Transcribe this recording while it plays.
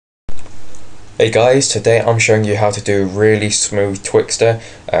Hey guys, today I'm showing you how to do really smooth Twixtor,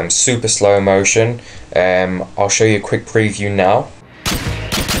 super slow motion. I'll show you a quick preview now.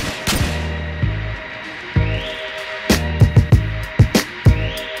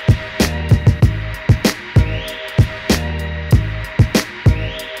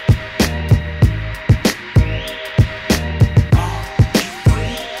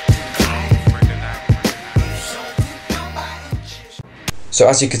 So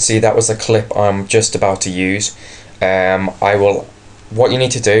as you can see, that was the clip I'm just about to use. What you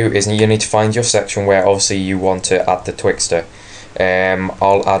need to do is you need to find your section where obviously you want to add the Twixtor.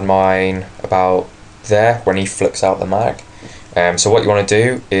 I'll add mine about there when he flicks out the mag. So what you want to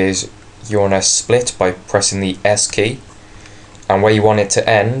do is you want to split by pressing the S key, and where you want it to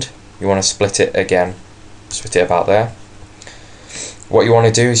end, you want to split it again. Split it about there. What you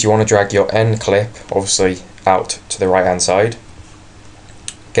want to do is you want to drag your end clip obviously out to the right hand side.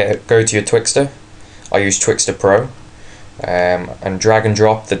 Go to your Twixtor. I use Twixtor Pro, and drag and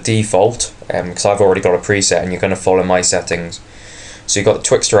drop the default, because I've already got a preset and you're going to follow my settings. So you've got the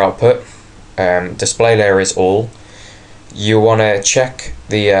Twixtor output, display layer is all. You want to check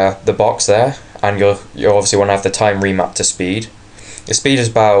the box there, and you obviously want to have the time remap to speed. The speed is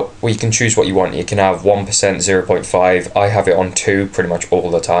about, well, you can choose what you want. You can have 1%, 0.5. I have it on 2 pretty much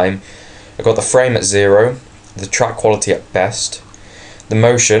all the time. I've got the frame at 0, the track quality at best. The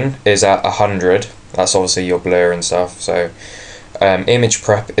motion is at 100, that's obviously your blur and stuff. So image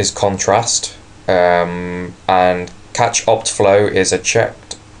prep is contrast, and catch opt flow is a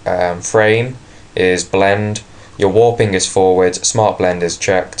checked, frame is blend, your warping is forward, smart blend is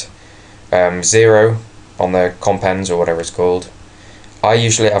checked, 0 on the compens or whatever it's called. I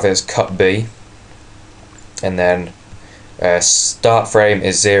usually have it as cut B, and then start frame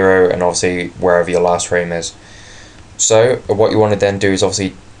is 0, and obviously wherever your last frame is. So what you want to then do is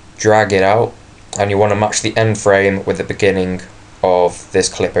obviously drag it out, and you want to match the end frame with the beginning of this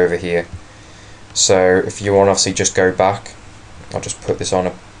clip over here. So if you want to obviously just go back, I'll just put this on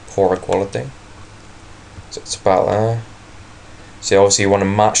a poorer quality. So it's about there. So obviously you want to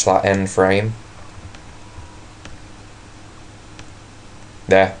match that end frame.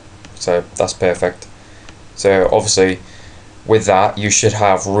 There. So that's perfect. So obviously with that you should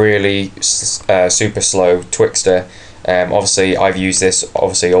have really super slow Twixtor. Obviously I've used this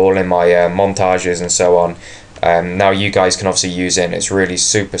obviously all in my montages and so on. Now you guys can obviously use it, and it's really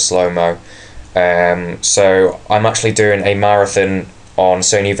super slow-mo. So I'm actually doing a marathon on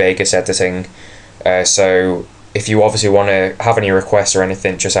Sony Vegas editing, so if you obviously want to have any requests or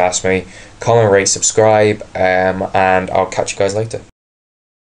anything, just ask me. Comment, rate, subscribe, and I'll catch you guys later.